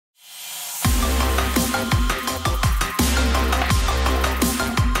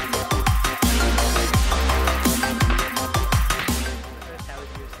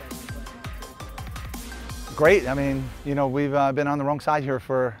Great. I mean, you know, we've been on the wrong side here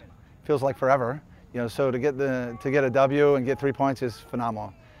for feels like forever. You know, so to get a W and get 3 points is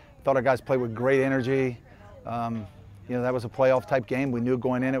phenomenal. Thought our guys played with great energy. You know, that was a playoff type game. We knew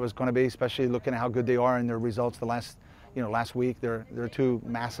going in it was going to be, especially looking at how good they are in their results the last week. They're two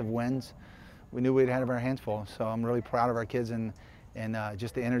massive wins. We knew we'd had our hands full. So I'm really proud of our kids and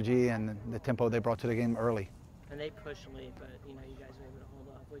just the energy and the tempo they brought to the game early. And they pushed late, but you know, you guys were able to hold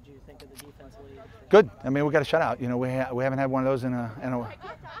up. What did you think of the defense late? Good. I mean, we got a shutout. You know, we haven't had one of those in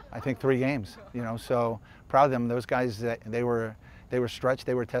I think 3 games. You know, so proud of them. Those guys, they were stretched,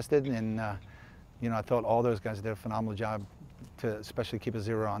 they were tested, and you know, I thought all those guys did a phenomenal job to especially keep a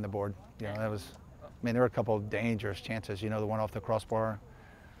 0 on the board. You know, that was. I mean, there were a couple of dangerous chances. You know, the one off the crossbar.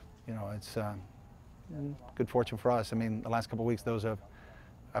 You know, it's good fortune for us. I mean, the last couple of weeks, those have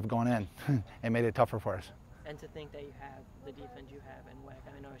gone in and made it tougher for us. And to think that you have the defense you have and WEC,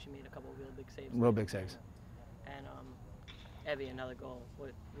 I know she made a couple of real big saves. Real big saves. And Evie, another goal.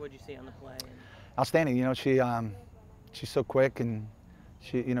 What did you see on the play? Outstanding. You know, she's so quick and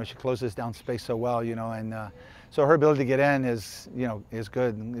she closes down space so well. You know, and so her ability to get in is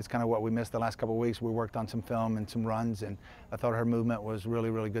good. And it's kind of what we missed the last couple of weeks. We worked on some film and some runs, and I thought her movement was really,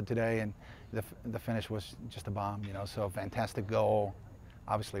 really good today. And the finish was just a bomb. You know, so fantastic goal.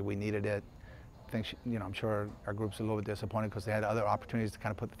 Obviously, we needed it. I'm sure our group's a little bit disappointed because they had other opportunities to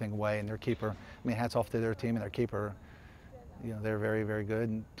kind of put the thing away. And their keeper, I mean, hats off to their team and their keeper. You know, they're a very, very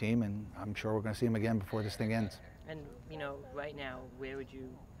good team, and I'm sure we're going to see them again before this thing ends. And you know, right now,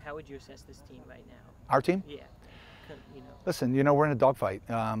 how would you assess this team right now? Our team? Yeah. You know. Listen, you know, we're in a dogfight.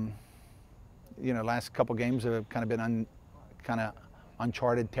 You know, last couple games have kind of been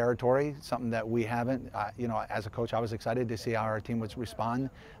uncharted territory, something that we haven't. You know, as a coach, I was excited to see how our team would respond.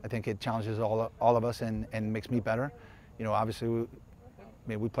 I think it challenges all of us and makes me better. You know, obviously,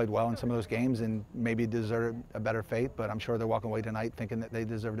 we played well in some of those games and maybe deserved a better fate, but I'm sure they're walking away tonight thinking that they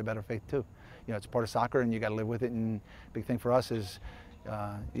deserved a better fate too. You know, it's part of soccer and you got to live with it, and big thing for us is,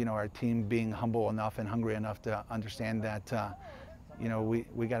 you know, our team being humble enough and hungry enough to understand that, you know,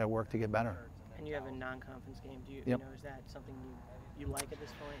 we got to work to get better. And you have a non-conference game. Do you, Yep. you know, is that something you like at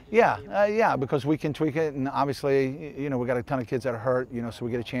this point? Yeah, because we can tweak it, and obviously, you know, we got a ton of kids that are hurt, you know, so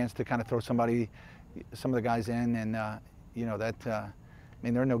we get a chance to kind of throw some of the guys in, and you know, that, I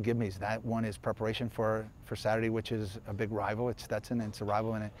mean, there are no give-me's. That one is preparation for Saturday, which is a big rival. It's Stetson, and it's a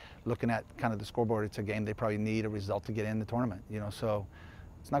rival, and looking at kind of the scoreboard, it's a game they probably need a result to get in the tournament, you know, so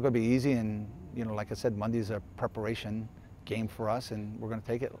it's not going to be easy, and, you know, like I said, Monday's a preparation game for us, and we're going to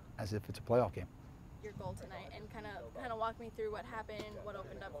take it as if it's a playoff game. Your goal tonight, and kind of walk me through what happened, what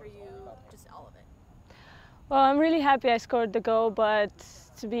opened up for you, just all of it. Well, I'm really happy I scored the goal, but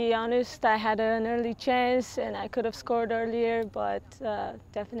to be honest, I had an early chance and I could have scored earlier, but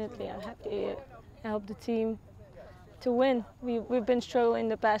definitely I'm happy I helped the team to win. We've been struggling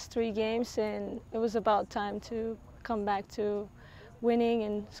the past 3 games, and it was about time to come back to winning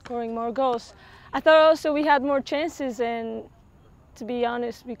and scoring more goals. I thought also we had more chances, and to be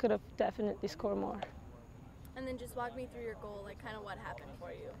honest, we could have definitely scored more. And then just walk me through your goal, like kind of what happened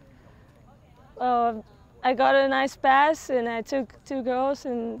for you. I got a nice pass and I took 2 goals,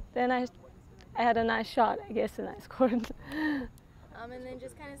 and then I had a nice shot, I guess, and I scored. And then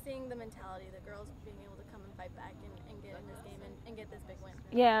just kind of seeing the mentality, the girls being able to come and fight back and get in this game and get this big win.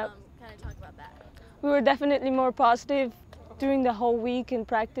 Yeah. Kind of talk about that. We were definitely more positive during the whole week in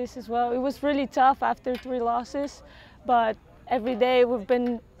practice as well. It was really tough after 3 losses, but every day we've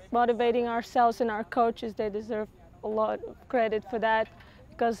been motivating ourselves, and our coaches, they deserve a lot of credit for that,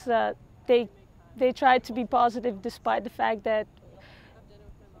 because they tried to be positive despite the fact that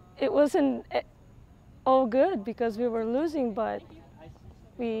it wasn't all good because we were losing, but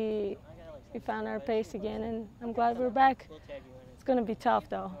we found our pace again, and I'm glad we're back. It's going to be tough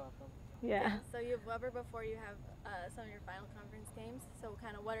though. Yeah. So you have Weber before you have some of your final conference games. So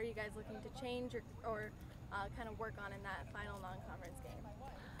kind of what are you guys looking to change or kind of work on in that final non-conference game?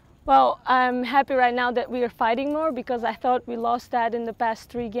 Well, I'm happy right now that we are fighting more, because I thought we lost that in the past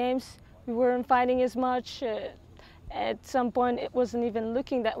 3 games. We weren't fighting as much. At some point, it wasn't even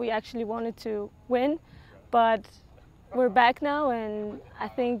looking that we actually wanted to win. But we're back now, and I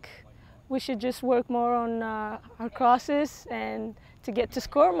think we should just work more on our crosses and to get to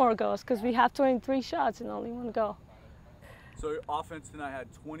score more goals, because we have 23 shots and only 1 goal. So offense tonight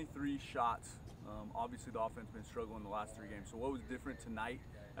had 23 shots. Obviously, the offense has been struggling the last 3 games. So what was different tonight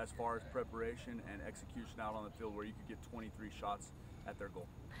as far as preparation and execution out on the field where you could get 23 shots at their goal?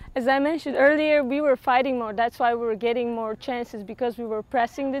 As I mentioned earlier, we were fighting more. That's why we were getting more chances, because we were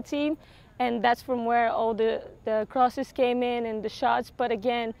pressing the team, and that's from where all the crosses came in and the shots. But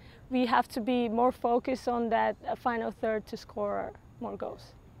again, we have to be more focused on that final third to score more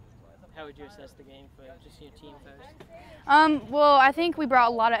goals. How would you assess the game for just your team first? Well, I think we brought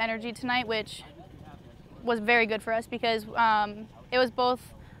a lot of energy tonight, which was very good for us because it was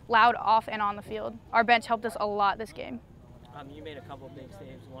both loud off and on the field. Our bench helped us a lot this game. You made a couple of big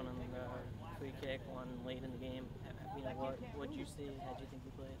saves, one on the free kick, one late in the game. You know, what did you see? How did you think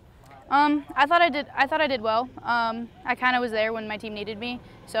you played? I thought I did well. I kind of was there when my team needed me.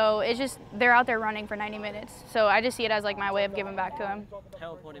 So it's just they're out there running for 90 minutes. So I just see it as like my way of giving back to them.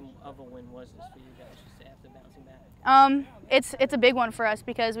 How important of a win was this for you guys just after bouncing back? It's a big one for us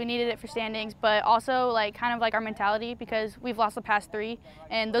because we needed it for standings, but also like kind of like our mentality because we've lost the past 3,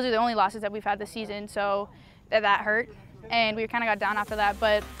 and those are the only losses that we've had this season. So that hurt, and we kind of got down after that.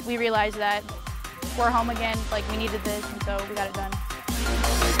 But we realized that we're home again. Like we needed this, and so we got it done.